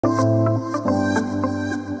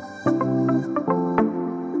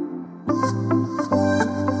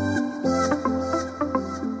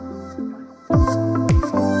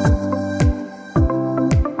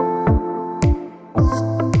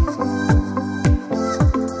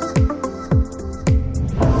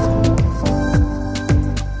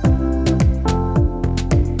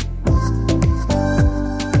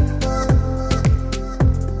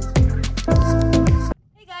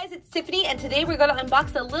Today we're going to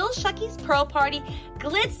unbox the Lil Shuckies Pearl Party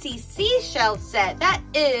Glitzy Seashell set. That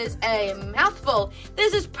is a mouthful.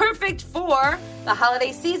 This is perfect for the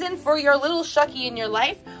holiday season, for your little Shucky in your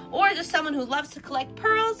life, or just someone who loves to collect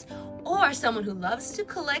pearls, or someone who loves to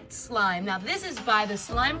collect slime. Now this is by the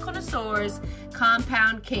Slime Connoisseurs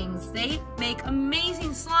Compound Kings. They make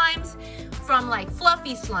amazing slimes, from like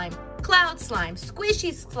fluffy slime, cloud slime,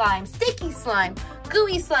 squishy slime, sticky slime,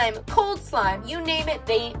 gooey slime, cold slime, you name it,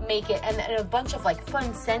 they make it, and a bunch of like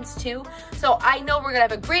fun scents too. So I know we're gonna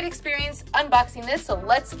have a great experience unboxing this, so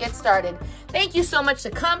let's get started. Thank you so much to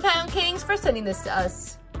Compound Kings for sending this to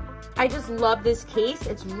us. I just love this case.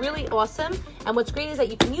 It's really awesome, and what's great is that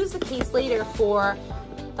you can use the case later for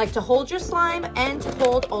like to hold your slime and to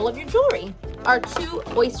hold all of your jewelry. Our two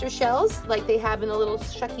oyster shells, like they have in the little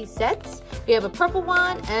Shucky sets. We have a purple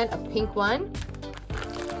one and a pink one.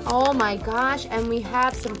 Oh my gosh, and we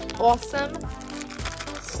have some awesome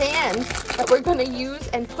sand that we're gonna use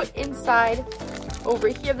and put inside over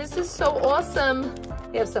here. This is so awesome.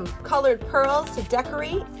 We have some colored pearls to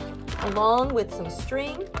decorate, along with some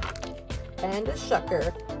string and a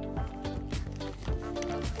shucker.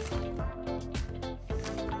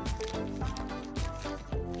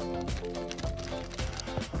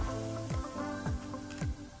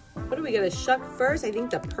 What are we gonna shuck first? I think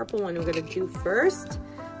the purple one we're gonna do first.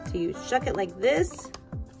 So you shuck it like this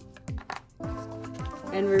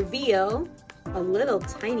and reveal a little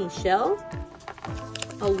tiny shell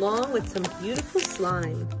along with some beautiful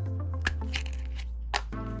slime.